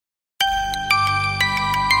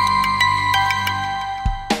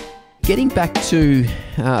getting back to,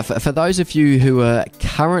 for those of you who are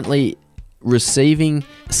currently receiving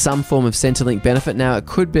some form of Centrelink benefit, now it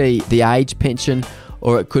could be the age pension,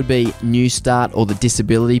 or it could be Newstart or the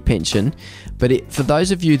disability pension, but for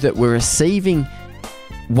those of you that were receiving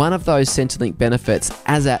one of those Centrelink benefits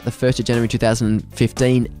as at the 1st of January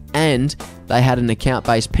 2015 and they had an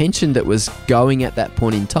account-based pension that was going at that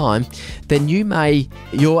point in time, then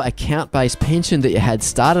your account-based pension that you had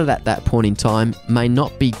started at that point in time may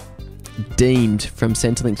not be deemed from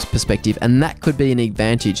Centrelink's perspective, and that could be an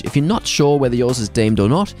advantage. If you're not sure whether yours is deemed or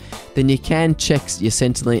not, then you can check your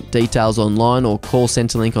Centrelink details online or call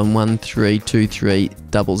Centrelink on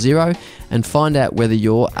 132300 and find out whether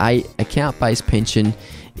your account-based pension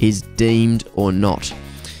is deemed or not.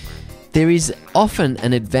 There is often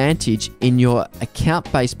an advantage in your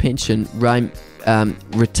account-based pension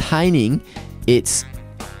retaining its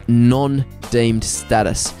non-deemed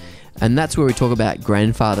status, and that's where we talk about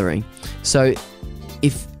grandfathering. So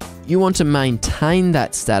if you want to maintain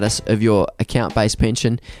that status of your account-based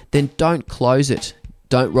pension, then don't close it,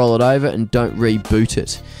 don't roll it over, and don't reboot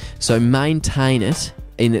it. So maintain it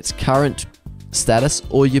in its current status,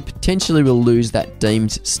 or you potentially will lose that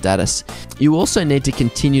deemed status. You also need to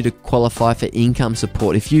continue to qualify for income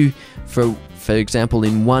support. If you, for example,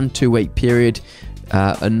 in 1-2 week period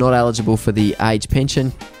are not eligible for the age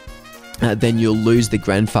pension, then you'll lose the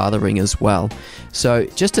grandfathering as well. So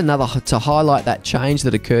just another to highlight that change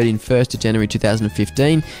that occurred in 1st of January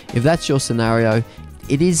 2015. If that's your scenario,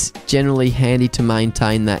 it is generally handy to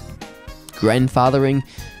maintain that grandfathering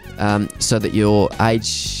so that your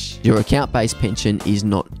account-based pension is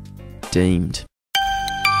not deemed.